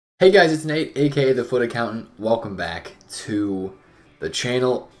Hey guys, it's Nate, aka TheFutAccountant. Welcome back to the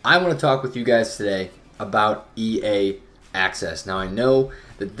channel. I want to talk with you guys today about EA Access. Now I know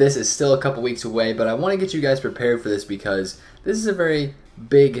that this is still a couple weeks away, but I want to get you guys prepared for this because this is a very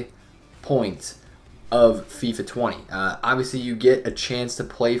big point of FIFA 20. Obviously you get a chance to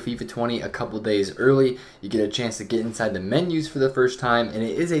play FIFA 20 a couple days early. You get a chance to get inside the menus for the first time, and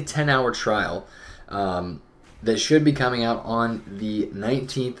it is a 10-hour trial. That should be coming out on the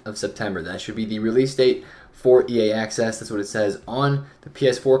 19th of September. That should be the release date for EA Access. That's what it says on the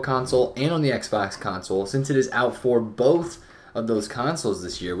PS4 console and on the Xbox console, since it is out for both of those consoles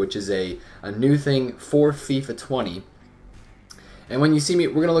this year, which is a new thing for FIFA 20. And when you see me,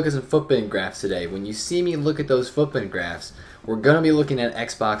 we're going to look at some footprint graphs today. When you see me look at those footprint graphs, we're going to be looking at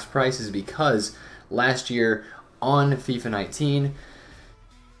Xbox prices because last year on FIFA 19,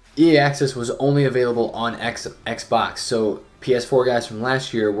 EA Access was only available on Xbox. So PS4 guys from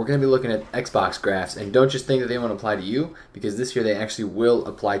last year, we're going to be looking at Xbox graphs, and don't just think that they won't apply to you, because this year they actually will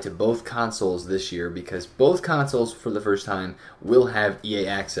apply to both consoles this year, because both consoles for the first time will have EA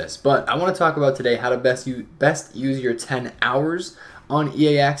Access. But I want to talk about today how to best use your 10 hours on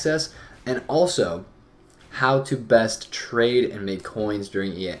EA Access, and also how to best trade and make coins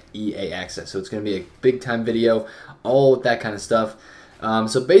during EA Access. So it's going to be a big time video, all with that kind of stuff.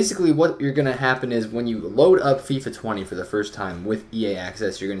 So basically what you're going to happen is when you load up FIFA 20 for the first time with EA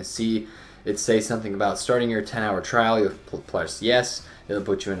Access, you're going to see it say something about starting your 10-hour trial. You'll press yes, it'll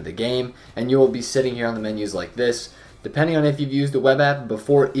put you into the game, and you will be sitting here on the menus like this. Depending on if you've used the web app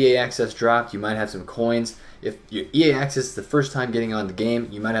before EA Access dropped, you might have some coins. If your EA Access is the first time getting on the game,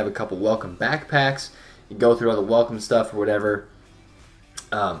 you might have a couple welcome backpacks. You go through all the welcome stuff or whatever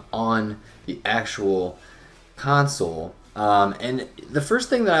on the actual console. And the first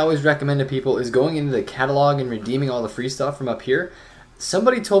thing that I always recommend to people is going into the catalog and redeeming all the free stuff from up here.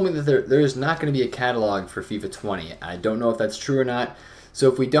 Somebody told me that there is not going to be a catalog for FIFA 20. I don't know if that's true or not. So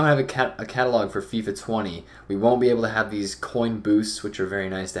if we don't have a catalog for FIFA 20, we won't be able to have these coin boosts, which are very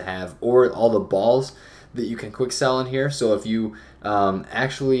nice to have, or all the balls that you can quick sell in here. So if you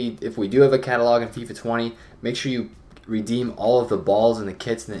if we do have a catalog in FIFA 20, make sure you redeem all of the balls and the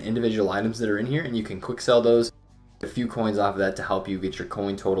kits and the individual items that are in here, and you can quick sell those. A few coins off of that to help you get your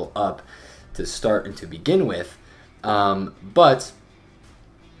coin total up to start and to begin with. But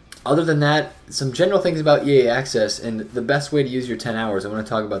other than that, some general things about EA Access and the best way to use your 10 hours. I want to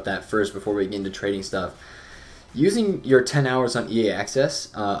talk about that first before we get into trading stuff. Using your 10 hours on EA Access,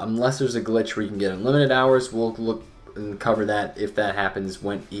 unless there's a glitch where you can get unlimited hours, we'll look and cover that if that happens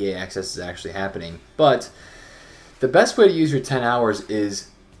when EA Access is actually happening. But the best way to use your 10 hours is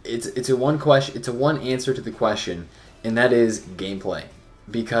it's a one answer to the question, and that is gameplay.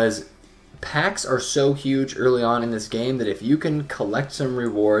 Because packs are so huge early on in this game that if you can collect some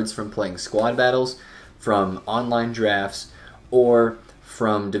rewards from playing squad battles, from online drafts, or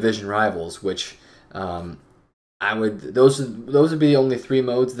from division rivals, which those would be the only three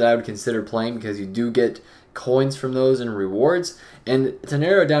modes that I would consider playing, because you do get coins from those and rewards. And to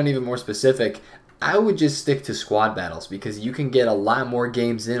narrow it down even more specific, I would just stick to squad battles, because you can get a lot more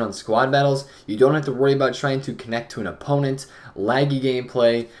games in on squad battles. You don't have to worry about trying to connect to an opponent, laggy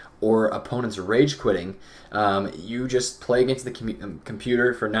gameplay, or opponents rage quitting. You just play against the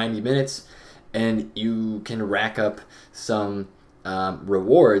computer for 90 minutes, and you can rack up some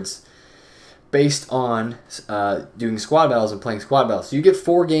rewards based on doing squad battles and playing squad battles. So you get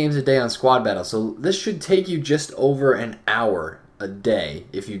 4 games a day on squad battles. So this should take you just over an hour a day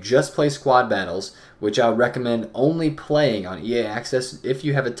if you just play squad battles, which I would recommend only playing on EA Access if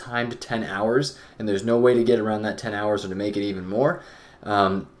you have a timed 10 hours and there's no way to get around that 10 hours or to make it even more.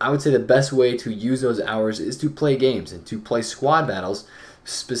 I would say the best way to use those hours is to play games and to play squad battles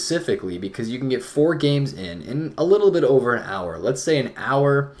specifically, because you can get 4 games in a little bit over an hour. Let's say an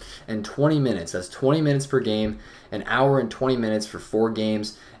hour and 20 minutes. That's 20 minutes per game, an hour and 20 minutes for 4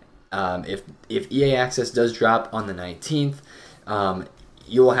 games. If EA Access does drop on the 19th,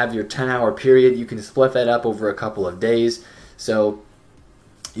 you will have your 10-hour period. You can split that up over a couple of days. So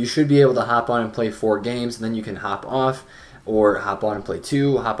you should be able to hop on and play 4 games, and then you can hop off, or hop on and play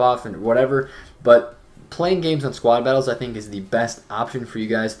 2, hop off, and whatever. But playing games on squad battles, I think, is the best option for you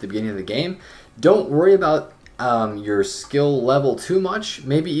guys at the beginning of the game. Don't worry about your skill level too much.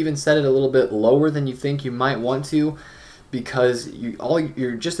 Maybe even set it a little bit lower than you think you might want to, because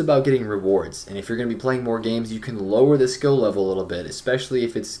you're just about getting rewards. And if you're going to be playing more games, you can lower the skill level a little bit, especially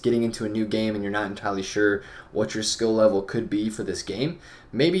if it's getting into a new game and you're not entirely sure what your skill level could be for this game.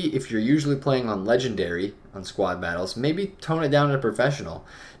 Maybe if you're usually playing on Legendary, on squad battles, maybe tone it down to professional,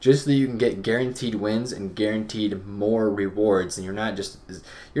 just so that you can get guaranteed wins and guaranteed more rewards, and you're not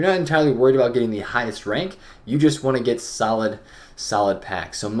entirely worried about getting the highest rank. You just want to get solid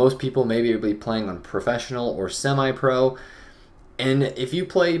packs. So most people maybe will be playing on professional or semi-pro, and if you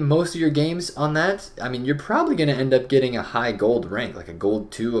play most of your games on that, I mean, you're probably going to end up getting a high gold rank, like a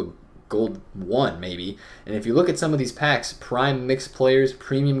gold 2, a gold 1 maybe. And if you look at some of these packs, prime mixed players,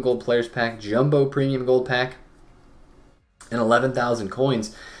 premium gold players pack, jumbo premium gold pack, and 11,000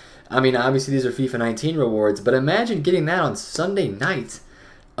 coins. I mean, obviously these are FIFA 19 rewards, but imagine getting that on Sunday night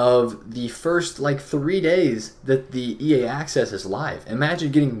of the first like 3 days that the EA Access is live.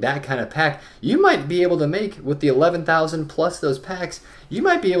 Imagine getting that kind of pack. You might be able to make, with the 11,000 plus those packs, you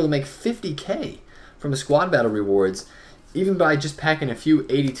might be able to make 50K from squad battle rewards, even by just packing a few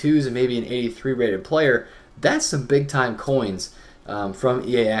 82s and maybe an 83 rated player. That's some big time coins from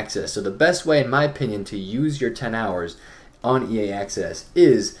EA Access. So the best way, in my opinion, to use your 10 hours on EA Access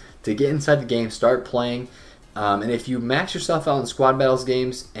is to get inside the game, start playing, and if you max yourself out in squad battles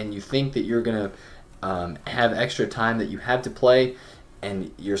games and you think that you're going to have extra time that you have to play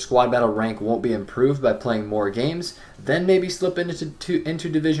and your squad battle rank won't be improved by playing more games, then maybe slip into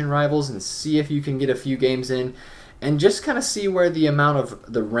division rivals and see if you can get a few games in, and just kind of see where the amount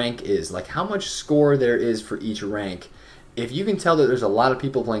of the rank is, like how much score there is for each rank. If you can tell that there's a lot of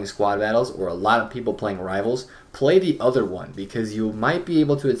people playing squad battles or a lot of people playing rivals, play the other one, because you might be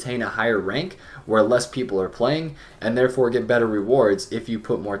able to attain a higher rank where less people are playing and therefore get better rewards if you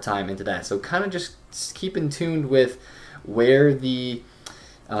put more time into that. So kind of just keep in tune with where the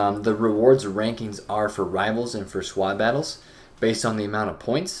rewards rankings are for rivals and for squad battles based on the amount of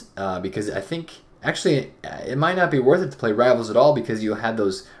points, because I think actually it might not be worth it to play rivals at all, because you'll have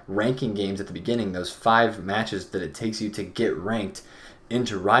those ranking games at the beginning, those 5 matches that it takes you to get ranked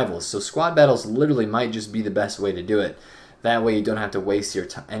into rivals. So squad battles literally might just be the best way to do it. That way you don't have to waste your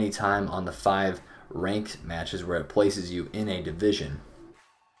any time on the 5 ranked matches where it places you in a division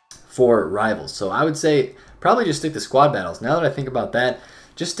for rivals. So I would say probably just stick to squad battles. Now that I think about that,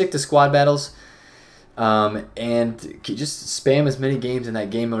 just stick to squad battles. And just spam as many games in that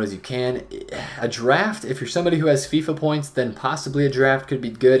game mode as you can. A draft, if you're somebody who has FIFA points, then possibly a draft could be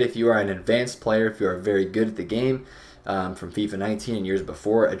good. If you are an advanced player, if you are very good at the game from FIFA 19 and years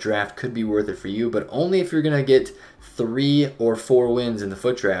before, a draft could be worth it for you, but only if you're going to get 3 or 4 wins in the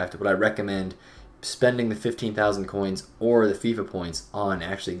FUT draft would I recommend spending the 15,000 coins or the FIFA points on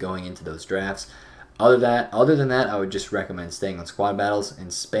actually going into those drafts. Other than that, I would just recommend staying on squad battles and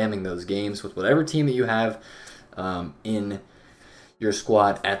spamming those games with whatever team that you have in your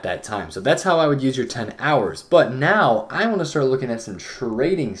squad at that time. So that's how I would use your 10 hours. But now I want to start looking at some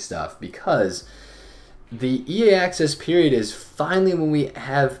trading stuff, because the EA Access period is finally when we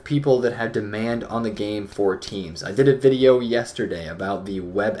have people that have demand on the game for teams. I did a video yesterday about the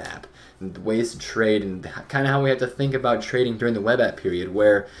web app and ways to trade and kind of how we have to think about trading during the web app period,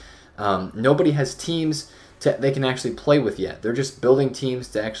 where nobody has teams they can actually play with yet. They're just building teams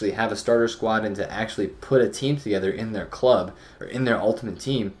to actually have a starter squad and to actually put a team together in their club or in their ultimate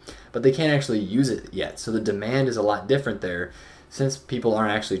team, but they can't actually use it yet. So the demand is a lot different there, since people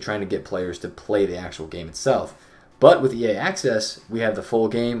aren't actually trying to get players to play the actual game itself. But with EA Access, we have the full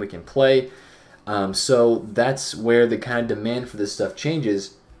game, we can play. So that's where the kind of demand for this stuff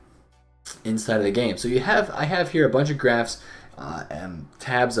changes inside of the game. So I have here a bunch of graphs and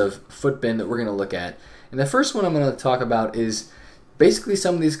tabs of FUTBIN that we're going to look at. And the first one I'm going to talk about is basically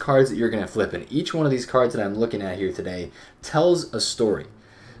some of these cards that you're going to flip. And each one of these cards that I'm looking at here today tells a story.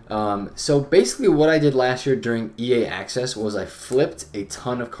 So basically what I did last year during EA Access was I flipped a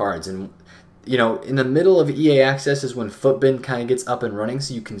ton of cards. And you know, in the middle of EA Access is when FUTBIN kind of gets up and running,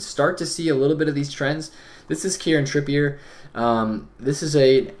 so you can start to see a little bit of these trends. This is Kieran Trippier. This is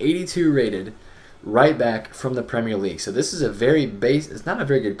an 82 rated right back from the Premier League. So this is a very it's not a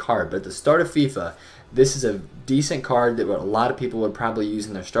very good card, but at the start of FIFA, this is a decent card that a lot of people would probably use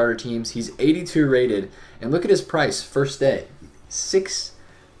in their starter teams. He's 82 rated, and look at his price first day.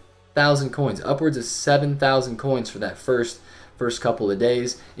 6,000 coins, upwards of 7,000 coins for that first couple of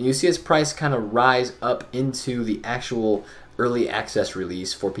days. And you see his price kind of rise up into the actual early access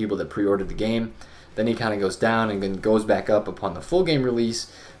release for people that pre-ordered the game. Then he kind of goes down and then goes back up upon the full game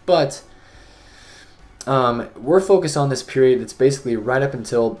release. But we're focused on this period that's basically right up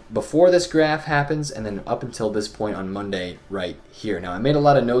until before this graph happens, and then up until this point on Monday right here. Now, I made a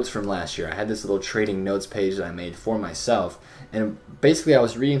lot of notes from last year. I had this little trading notes page that I made for myself, and basically I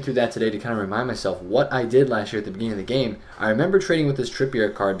was reading through that today to kind of remind myself what I did last year at the beginning of the game. I remember trading with this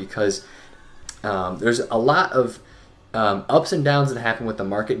Trippier card because there's a lot of ups and downs that happen with the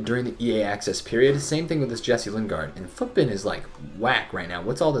market during the EA Access period. Same thing with this Jesse Lingard. And FUTBIN is like whack right now.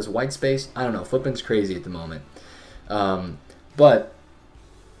 What's all this white space? I don't know. FUTBIN's crazy at the moment. But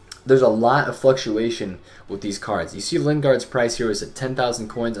there's a lot of fluctuation with these cards. You see Lingard's price here is at 10,000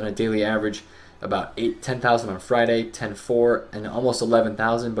 coins on a daily average, about 10,000 on Friday, 10.4, and almost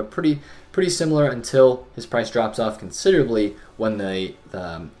 11,000, but pretty similar until his price drops off considerably when the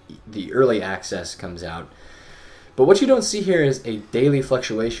early access comes out. But what you don't see here is a daily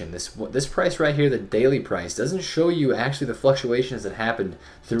fluctuation. This price right here, the daily price, doesn't show you actually the fluctuations that happened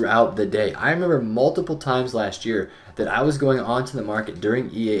throughout the day. I remember multiple times last year that I was going onto the market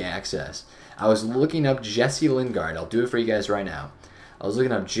during EA Access. I was looking up Jesse Lingard. I'll do it for you guys right now. I was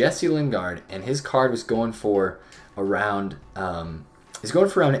looking up Jesse Lingard, and his card was going for around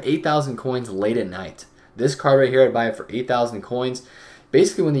 8,000 coins late at night. This card right here, I'd buy it for 8,000 coins.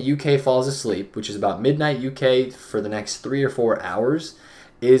 Basically, when the UK falls asleep, which is about midnight UK for the next 3 or 4 hours,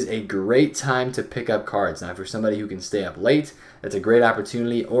 is a great time to pick up cards. Now, for somebody who can stay up late, that's a great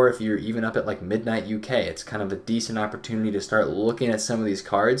opportunity. Or if you're even up at like midnight UK, it's kind of a decent opportunity to start looking at some of these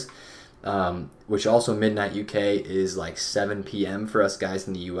cards. Which also midnight UK is like 7 p.m. for us guys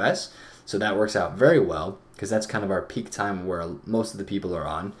in the US. So that works out very well because that's kind of our peak time where most of the people are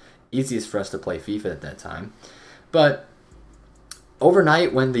on. Easiest for us to play FIFA at that time. But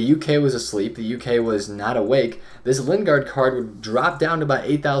overnight, when the UK was asleep, the UK was not awake, this Lingard card would drop down to about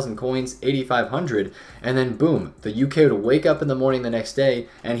 8,000 coins, 8,500, and then boom, the UK would wake up in the morning the next day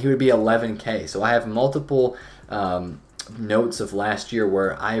and he would be 11K. So I have multiple notes of last year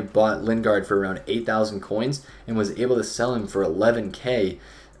where I bought Lingard for around 8,000 coins and was able to sell him for 11K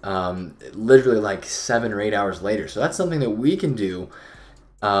literally like 7 or 8 hours later. So that's something that we can do.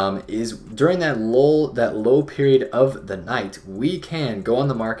 Is during that low period of the night, we can go on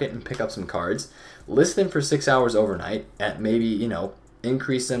the market and pick up some cards, list them for 6 hours overnight at maybe, you know,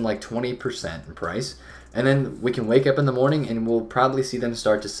 increase them like 20% in price, and then we can wake up in the morning and we'll probably see them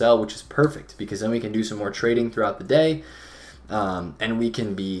start to sell, which is perfect because then we can do some more trading throughout the day, and we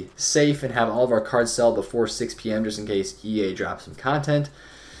can be safe and have all of our cards sell before 6 p.m. just in case EA drops some content,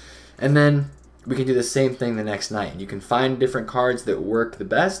 and then we can do the same thing the next night. You can find different cards that work the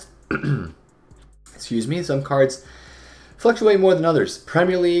best. Excuse me. Some cards fluctuate more than others.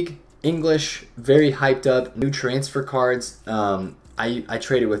 Premier League, English, very hyped up. New transfer cards. I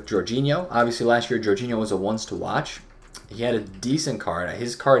traded with Jorginho. Obviously, last year Jorginho was a once to watch. He had a decent card.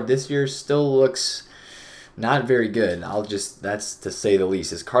 His card this year still looks not very good. That's to say the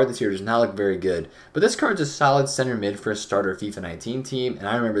least. His card this year does not look very good. But this card's a solid center mid for a starter FIFA 19 team. And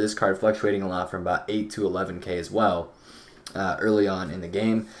I remember this card fluctuating a lot from about 8 to 11K as well early on in the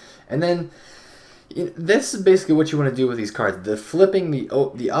game. And then this is basically what you want to do with these cards. The flipping the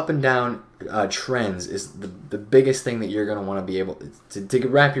up and down trends is the biggest thing that you're going to want to be able to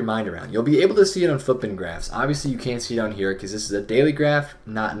wrap your mind around. You'll be able to see it on FUTBIN graphs. Obviously, you can't see it on here because this is a daily graph,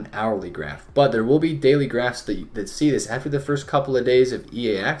 not an hourly graph. But there will be daily graphs that see this. After the first couple of days of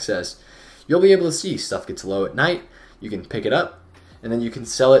EA Access, you'll be able to see stuff gets low at night. You can pick it up, and then you can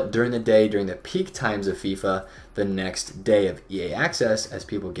sell it during the day, during the peak times of FIFA, the next day of EA Access. As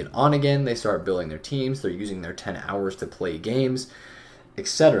people get on again, they start building their teams, they're using their 10 hours to play games,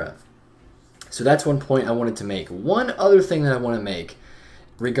 etc. So that's one point I wanted to make. One other thing that I want to make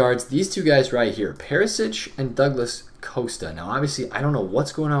regards these two guys right here, Perisic and Douglas Costa. Now, obviously, I don't know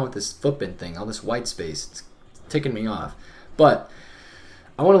what's going on with this FUTBIN thing, all this white space. It's ticking me off. But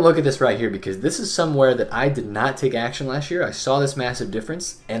I want to look at this right here because this is somewhere that I did not take action last year. I saw this massive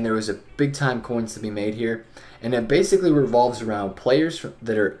difference, and there was a big time coins to be made here. And it basically revolves around players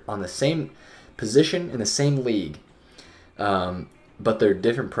that are on the same position in the same league, but they're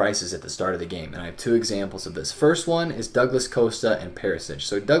different prices at the start of the game. And I have two examples of this. First one is Douglas Costa and Perisic.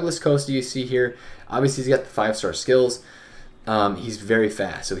 So Douglas Costa, you see here, obviously he's got the 5-star skills. He's very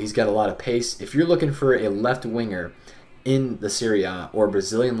fast, so he's got a lot of pace. If you're looking for a left winger in the Serie A or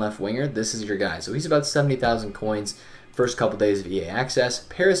Brazilian left winger, this is your guy. So he's about 70,000 coins first couple days of EA Access.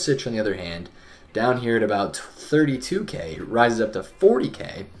 Perisic, on the other hand, down here at about 32K, rises up to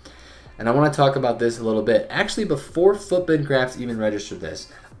 40K. And I want to talk about this a little bit. Actually, before FUTBIN Graphs even registered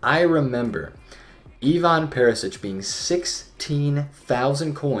this, I remember Ivan Perisic being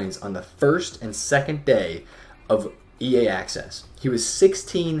 16,000 coins on the first and second day of EA Access. He was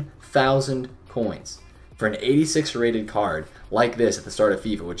 16,000 coins for an 86 rated card like this at the start of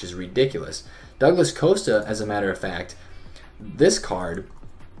FIFA, which is ridiculous. Douglas Costa, as a matter of fact, this card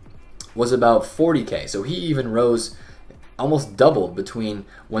was about 40K, so he even rose, almost doubled between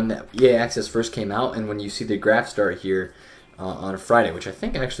when the EA Access first came out and when you see the graph start here on Friday, which I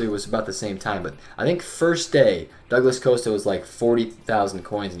think actually was about the same time. But I think first day, Douglas Costa was like 40,000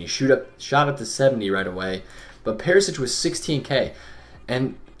 coins, and he shot up to 70 right away. But Perisic was 16K.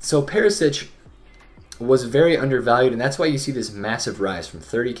 And so Perisic was very undervalued, and that's why you see this massive rise from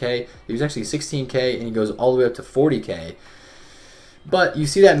 30K. He was actually 16K, and he goes all the way up to 40K. But you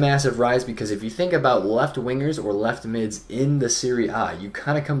see that massive rise because if you think about left wingers or left mids in the Serie A, you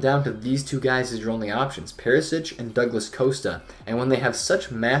kind of come down to these two guys as your only options, Perisic and Douglas Costa. And when they have such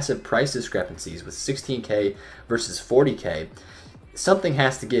massive price discrepancies with 16K versus 40K, something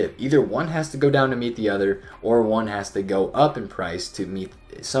has to give. Either one has to go down to meet the other, or one has to go up in price to meet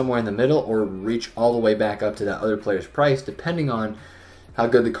somewhere in the middle, or reach all the way back up to that other player's price, depending on how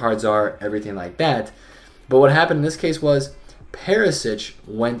good the cards are, everything like that. But what happened in this case was Perisic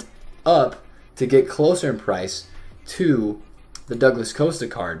went up to get closer in price to the Douglas Costa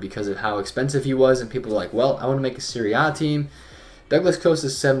card because of how expensive he was, and people were like, well, I want to make a Serie A team. Douglas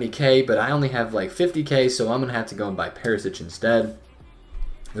Costa's 70K, but I only have like 50K, so I'm going to have to go and buy Perisic instead.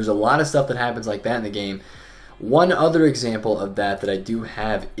 There's a lot of stuff that happens like that in the game. One other example of that I do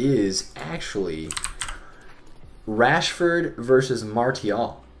have is actually Rashford versus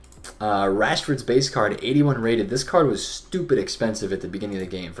Martial. Rashford's base card, 81 rated. This card was stupid expensive at the beginning of the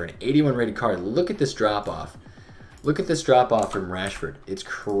game for an 81 rated card. Look at this drop off. Look at this drop off from Rashford. It's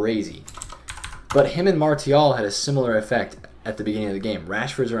crazy. But him and Martial had a similar effect at the beginning of the game.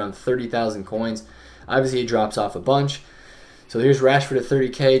 Rashford's around 30,000 coins. Obviously, he drops off a bunch. So here's Rashford at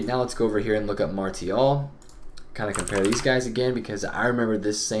 30K. Now let's go over here and look up Martial. Kind of compare these guys again because I remember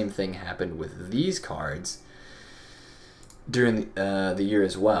this same thing happened with these cards during the year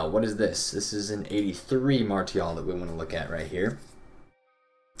as well. What is this? This is an 83 Martial that we want to look at right here.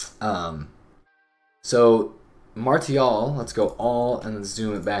 So Martial, let's go all and then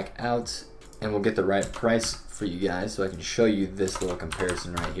zoom it back out, and we'll get the right price for you guys so I can show you this little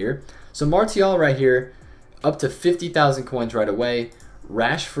comparison right here. So Martial right here, up to 50,000 coins right away.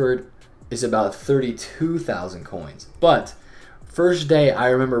 Rashford is about 32,000 coins. But first day, I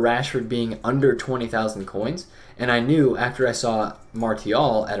remember Rashford being under 20,000 coins, and I knew after I saw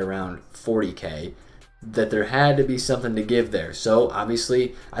Martial at around 40K that there had to be something to give there. So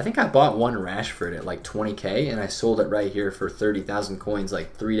obviously, I think I bought one Rashford at like 20K, and I sold it right here for 30,000 coins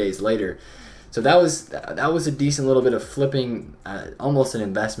like 3 days later. So that was a decent little bit of flipping, almost an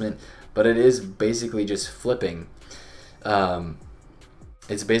investment, but it is basically just flipping.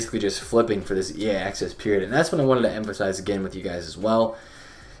 It's basically just flipping for this EA Access period, and that's what I wanted to emphasize again with you guys as well.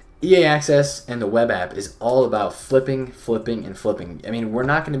 EA Access and the web app is all about flipping, flipping, and flipping. I mean, we're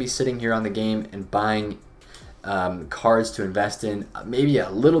not going to be sitting here on the game and buying cards to invest in. Maybe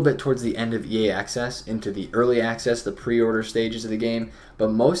a little bit towards the end of EA Access, into the early access, the pre-order stages of the game, but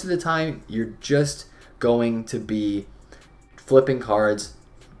most of the time you're just going to be flipping cards,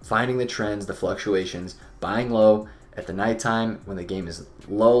 finding the trends, the fluctuations, buying low at the nighttime when the game is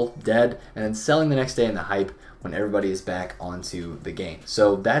low, dead, and then selling the next day in the hype when everybody is back onto the game.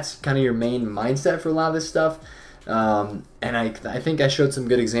 So that's kind of your main mindset for a lot of this stuff. And I think I showed some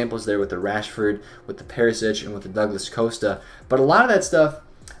good examples there with the Rashford, with the Perisic, and with the Douglas Costa. But a lot of that stuff,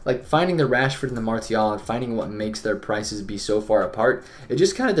 like finding the Rashford and the Martial and finding what makes their prices be so far apart, it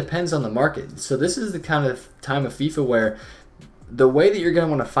just kind of depends on the market. So this is the kind of time of FIFA where the way that you're going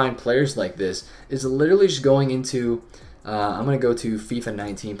to want to find players like this is literally just going into, I'm going to go to FIFA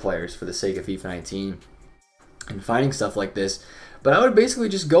 19 players for the sake of FIFA 19 and finding stuff like this. But I would basically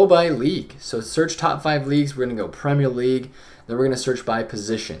just go by league. So search top 5 leagues. We're going to go Premier League. Then we're going to search by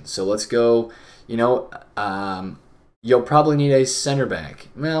position. So let's go, you know, you'll probably need a center back.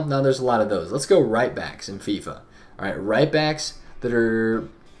 Well, no, there's a lot of those. Let's go right backs in FIFA. All right, right backs that are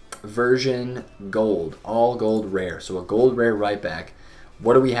version gold, all gold rare. So a gold rare right back.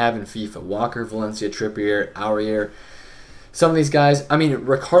 What do we have in FIFA? Walker, Valencia, Trippier, Aurier. Some of these guys, I mean,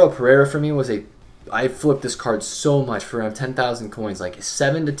 Ricardo Pereira for me was I flipped this card so much for around 10,000 coins, like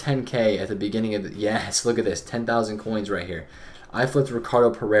 7 to 10K at the beginning of the, yes, look at this, 10,000 coins right here. I flipped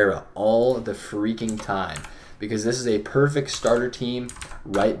Ricardo Pereira all the freaking time because this is a perfect starter team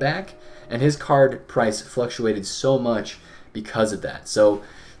right back, and his card price fluctuated so much because of that. So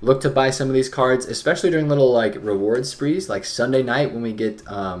look to buy some of these cards, especially during little like reward sprees, like Sunday night when we get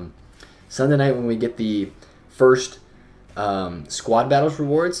the first squad battles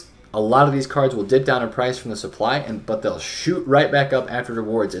rewards. A lot of these cards will dip down in price from the supply, but they'll shoot right back up after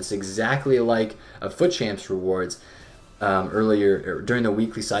rewards. It's exactly like a FUT Champs rewards earlier during the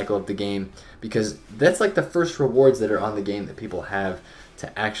weekly cycle of the game, because that's like the first rewards that are on the game that people have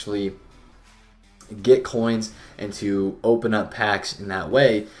to actually get coins and to open up packs in that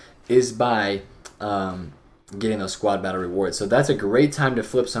way is by getting those squad battle rewards. So that's a great time to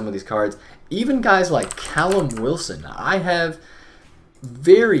flip some of these cards. Even guys like Callum Wilson. I have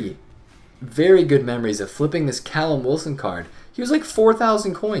very, very good memories of flipping this Callum Wilson card. He was like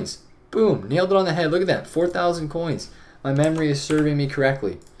 4,000 coins. Boom, nailed it on the head. Look at that, 4,000 coins. My memory is serving me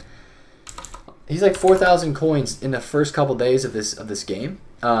correctly. He's like 4,000 coins in the first couple days of this game.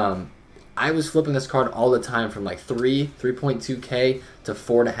 I was flipping this card all the time from like 3.2k to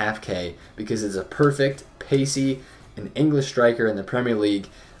 4.5k because it's a perfect, pacey, and English striker in the Premier League.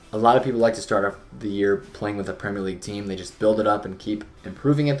 A lot of people like to start off the year playing with a Premier League team. They just build it up and keep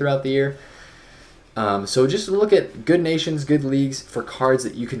improving it throughout the year. So just look at good nations, good leagues for cards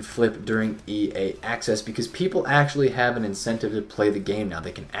that you can flip during EA Access because people actually have an incentive to play the game now.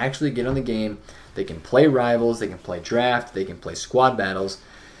 They can actually get on the game. They can play rivals. They can play draft. They can play squad battles.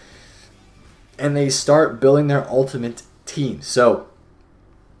 And they start building their ultimate team. So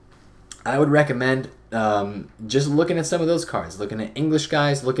I would recommend just looking at some of those cards, looking at English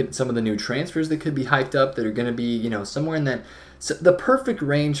guys, look at some of the new transfers that could be hyped up that are going to be, you know, somewhere in that, so the perfect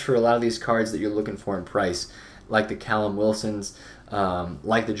range for a lot of these cards that you're looking for in price, like the Callum Wilsons,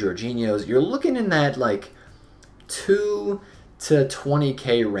 like the Jorginhos. You're looking in that like 2 to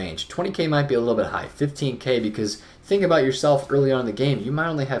 20k range. 20k might be a little bit high, 15k, because think about yourself early on in the game, you might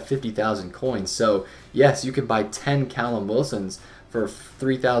only have 50,000 coins. So yes, you could buy 10 Callum Wilsons for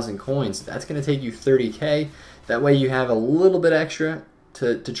 3,000 coins. That's going to take you 30k. That way you have a little bit extra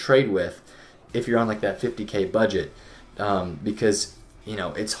to trade with if you're on like that 50k budget, because you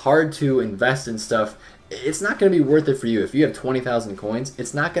know it's hard to invest in stuff. It's not going to be worth it for you if you have 20,000 coins.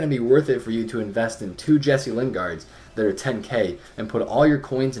 It's not going to be worth it for you to invest in 2 Jesse Lingards that are 10k and put all your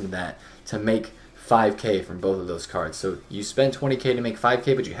coins into that to make 5k from both of those cards. So you spent 20k to make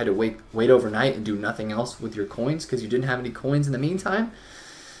 5k, but you had to wait overnight and do nothing else with your coins because you didn't have any coins in the meantime.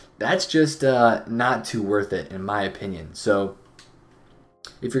 That's just not too worth it in my opinion. So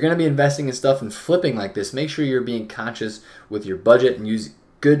if you're going to be investing in stuff and flipping like this, make sure you're being conscious with your budget and use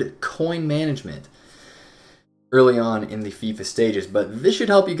good coin management early on in the FIFA stages. But this should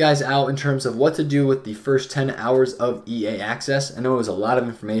help you guys out in terms of what to do with the first 10 hours of EA Access. I know it was a lot of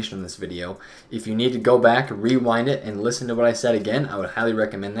information in this video. If you need to go back, rewind it, and listen to what I said again, I would highly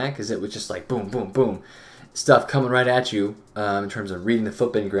recommend that because it was just like boom, boom, boom. Stuff coming right at you in terms of reading the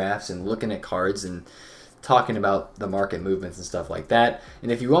FUTBin graphs and looking at cards and talking about the market movements and stuff like that.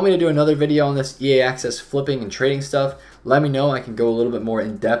 And if you want me to do another video on this EA Access flipping and trading stuff, let me know. I can go a little bit more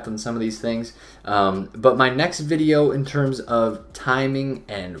in depth on some of these things. But my next video in terms of timing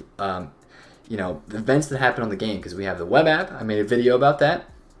and you know, the events that happen on the game, because we have the web app. I made a video about that.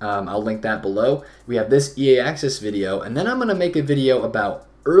 I'll link that below. We have this EA Access video, and then I'm going to make a video about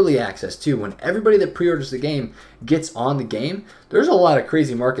early access too. When everybody that pre-orders the game gets on the game, there's a lot of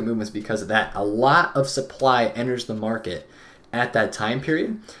crazy market movements because of that. A lot of supply enters the market at that time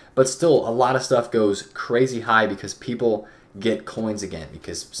period, but still a lot of stuff goes crazy high because people get coins again,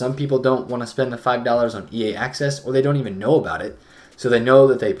 because some people don't want to spend the $5 on EA Access, or they don't even know about it. So they know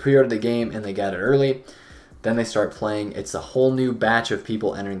that they pre-ordered the game and they got it early, then they start playing. It's a whole new batch of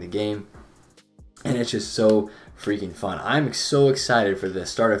people entering the game, and it's just so freaking fun. I'm so excited for the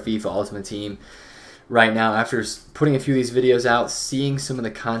start of FIFA Ultimate Team right now. After putting a few of these videos out, seeing some of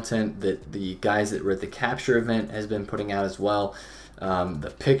the content that the guys that were at the capture event has been putting out as well,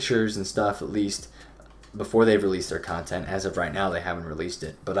 the pictures and stuff, at least before they've released their content. As of right now, they haven't released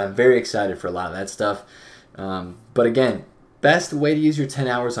it, but I'm very excited for a lot of that stuff. But again, best way to use your 10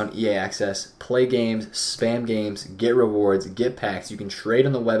 hours on EA Access: play games, spam games, get rewards, get packs. You can trade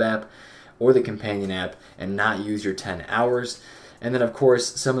on the web app or the companion app and not use your 10 hours. And then of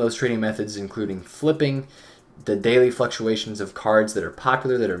course, some of those trading methods including flipping, the daily fluctuations of cards that are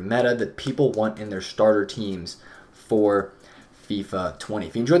popular, that are meta, that people want in their starter teams for FIFA 20.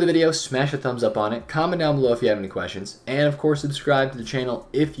 If you enjoyed the video, smash a thumbs up on it, comment down below if you have any questions, and of course subscribe to the channel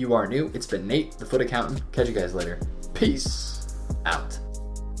if you are new. It's been Nate, the FUT Accountant. Catch you guys later. Peace out.